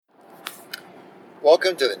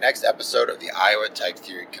Welcome to the next episode of the Iowa Type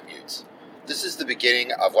Theory Commutes. This is the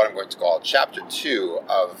beginning of what I'm going to call Chapter 2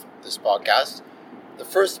 of this podcast. The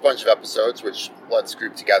first bunch of episodes, which let's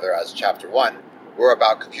group together as Chapter 1, were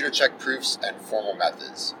about computer check proofs and formal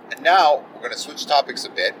methods. And now we're going to switch topics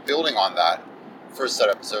a bit, building on that first set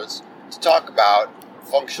of episodes, to talk about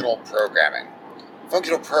functional programming.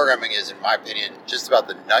 Functional programming is, in my opinion, just about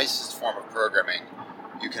the nicest form of programming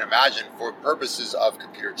you can imagine for purposes of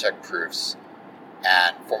computer check proofs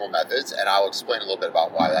and formal methods, and I'll explain a little bit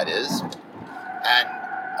about why that is. And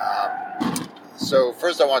so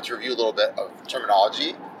first I want to review a little bit of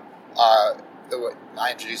terminology that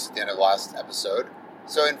I introduced at the end of the last episode.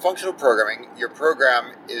 So in functional programming, your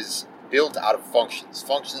program is built out of functions.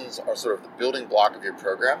 Functions are sort of the building block of your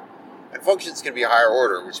program, and functions can be higher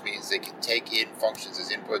order, which means they can take in functions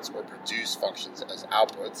as inputs or produce functions as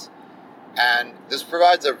outputs. And this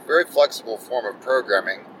provides a very flexible form of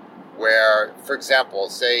programming where, for example,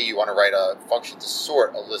 say you want to write a function to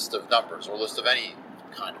sort a list of numbers or a list of any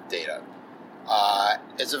kind of data.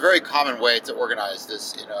 It's a very common way to organize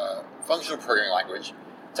this in a functional programming language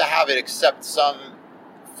to have it accept some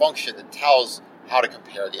function that tells how to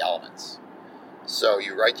compare the elements. So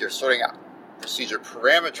you write your sorting procedure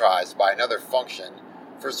parameterized by another function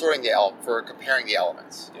for for comparing the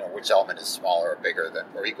elements. Which element is smaller or bigger than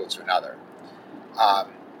or equal to another. And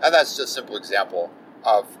that's just a simple example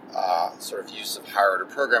of sort of use of higher order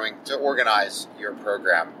programming to organize your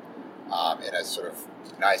program in a sort of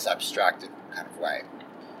nice abstracted kind of way.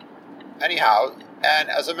 Anyhow, and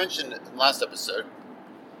as I mentioned in the last episode,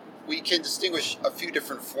 we can distinguish a few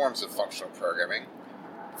different forms of functional programming.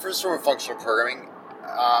 The first form of functional programming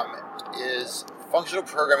is functional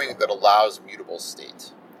programming that allows mutable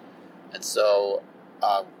state. And so,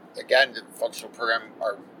 again, the functional program,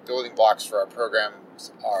 our building blocks for our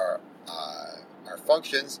programs are our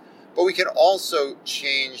functions, but we can also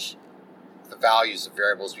change the values of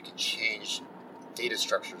variables. We can change data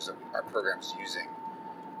structures that our program's using.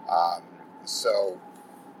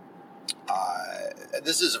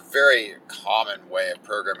 This is a very common way of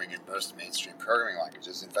programming in most mainstream programming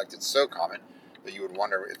languages. In fact, it's so common that you would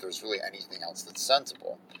wonder if there's really anything else that's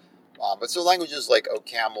sensible. But so languages like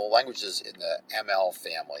OCaml, languages in the ML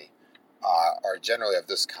family, are generally of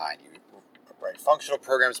this kind. You write functional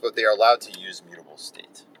programs, but they are allowed to use mutable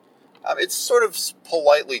state. It's sort of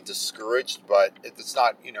politely discouraged, but it's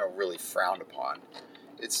not, really frowned upon.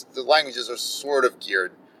 The languages are sort of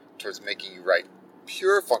geared towards making you write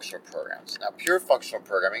pure functional programs. Now, pure functional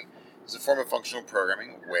programming is a form of functional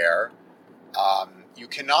programming where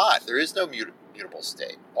there is no mutable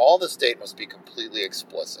state. All the state must be completely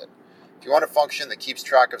explicit. If you want a function that keeps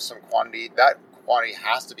track of some quantity, that quantity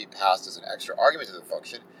has to be passed as an extra argument to the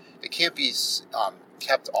function. It can't be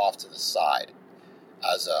kept off to the side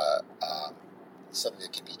as something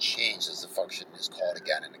that can be changed as the function is called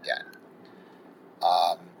again and again.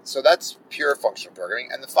 So that's pure functional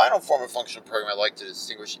programming. And the final form of functional programming I'd like to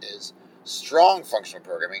distinguish is strong functional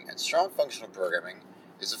programming. And strong functional programming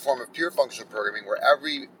is a form of pure functional programming where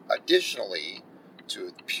additionally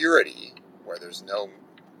to purity, where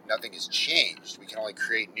nothing is changed, we can only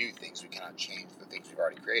create new things. We cannot change the things we've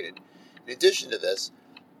already created. In addition to this,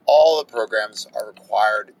 all the programs are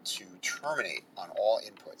required to terminate on all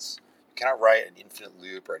inputs. You cannot write an infinite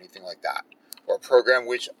loop or anything like that. Or a program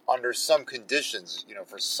which, under some conditions,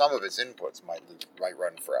 for some of its inputs, might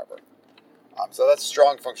run forever. So that's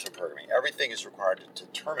strong functional programming. Everything is required to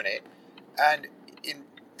terminate. And in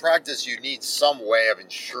practice, you need some way of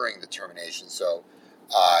ensuring the termination. So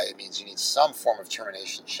it means you need some form of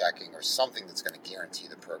termination checking or something that's going to guarantee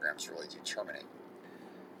the programs really do terminate.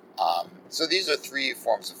 So these are three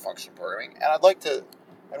forms of functional programming, and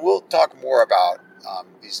we'll talk more about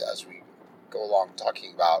these as we go along,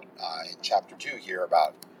 talking about in Chapter 2 here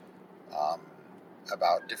about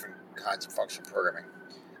different kinds of functional programming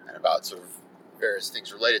and about sort of various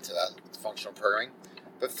things related to that functional programming.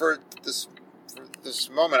 But for this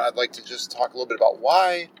moment, I'd like to just talk a little bit about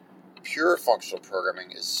why pure functional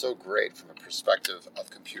programming is so great from the perspective of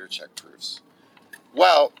computer check proofs.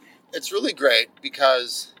 Well, it's really great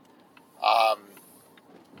because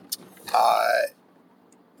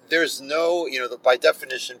there's no, by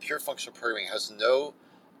definition, pure functional programming has no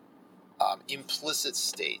implicit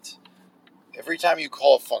state. Every time you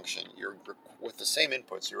call a function, with the same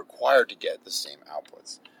inputs, you're required to get the same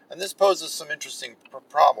outputs. And this poses some interesting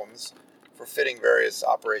problems for fitting various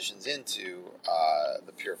operations into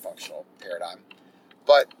the pure functional paradigm.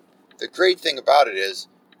 But the great thing about it is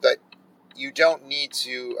that you don't need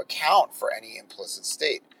to account for any implicit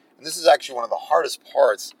state. And this is actually one of the hardest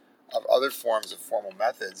parts of other forms of formal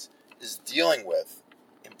methods, is dealing with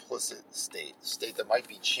implicit state that might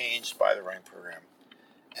be changed by the running program,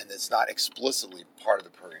 and that's not explicitly part of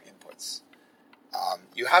the program inputs.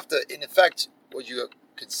 You have to, in effect, what you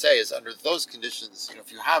could say is under those conditions,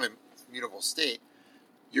 if you have a mutable state,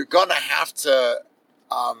 you're gonna have to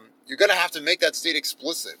make that state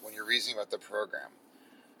explicit when you're reasoning about the program.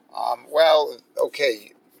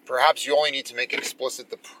 Okay, perhaps you only need to make explicit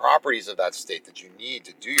the properties of that state that you need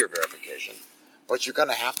to do your verification, but you're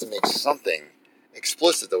gonna have to make something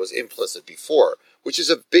explicit that was implicit before, which is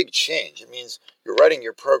a big change. It means you're writing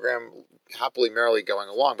your program happily, merrily going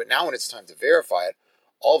along, but now when it's time to verify it,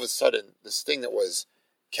 all of a sudden, this thing that was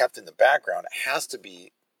kept in the background has to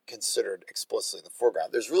be considered explicitly in the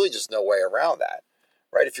foreground. There's really just no way around that,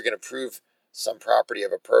 right? If you're going to prove some property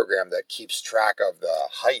of a program that keeps track of the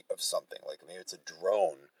height of something, like maybe it's a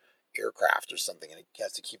drone aircraft or something, and it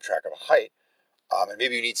has to keep track of a height, and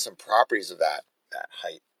maybe you need some properties of that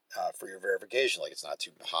height for your verification, like it's not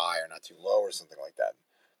too high or not too low or something like that,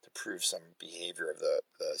 to prove some behavior of the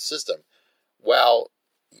system. Well,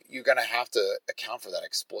 you're going to have to account for that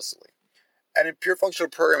explicitly. And in pure functional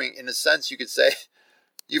programming, in a sense, you could say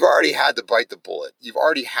you've already had to bite the bullet. You've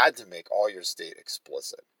already had to make all your state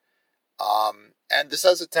explicit. And this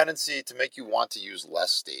has a tendency to make you want to use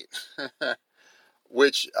less state,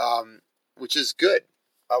 which is good.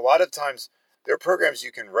 A lot of times, there are programs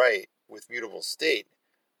you can write with mutable state,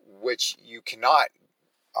 which you cannot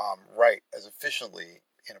write as efficiently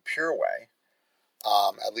in a pure way,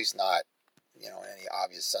 at least not in any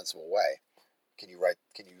obvious, sensible way. Can you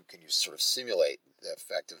sort of simulate the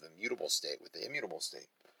effect of the mutable state with the immutable state?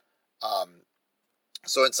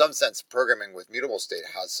 So in some sense, programming with mutable state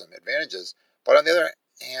has some advantages, but on the other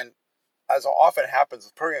hand, as often happens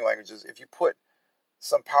with programming languages, if you put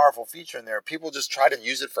some powerful feature in there, people just try to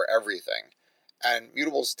use it for everything. And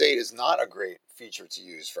mutable state is not a great feature to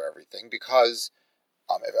use for everything because,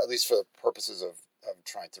 at least for the purposes of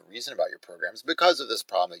trying to reason about your programs, because of this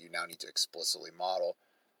problem that you now need to explicitly model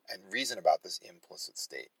and reason about this implicit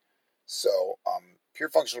state. So pure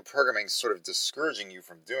functional programming sort of discouraging you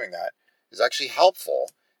from doing that is actually helpful.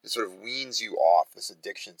 It sort of weans you off this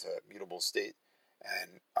addiction to mutable state.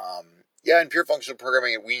 And in pure functional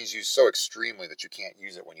programming, it weans you so extremely that you can't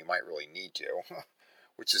use it when you might really need to,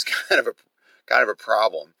 which is kind of a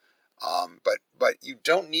problem. But you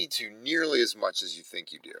don't need to nearly as much as you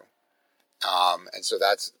think you do. And so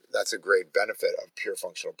that's a great benefit of pure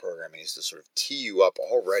functional programming, is to sort of tee you up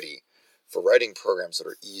already for writing programs that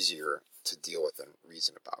are easier to deal with and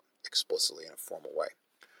reason about explicitly in a formal way.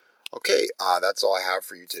 Okay, that's all I have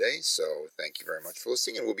for you today. So thank you very much for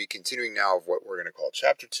listening, and we'll be continuing now of what we're going to call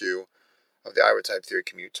Chapter 2 of the Iowa Type Theory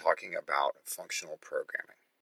Commute, talking about functional programming.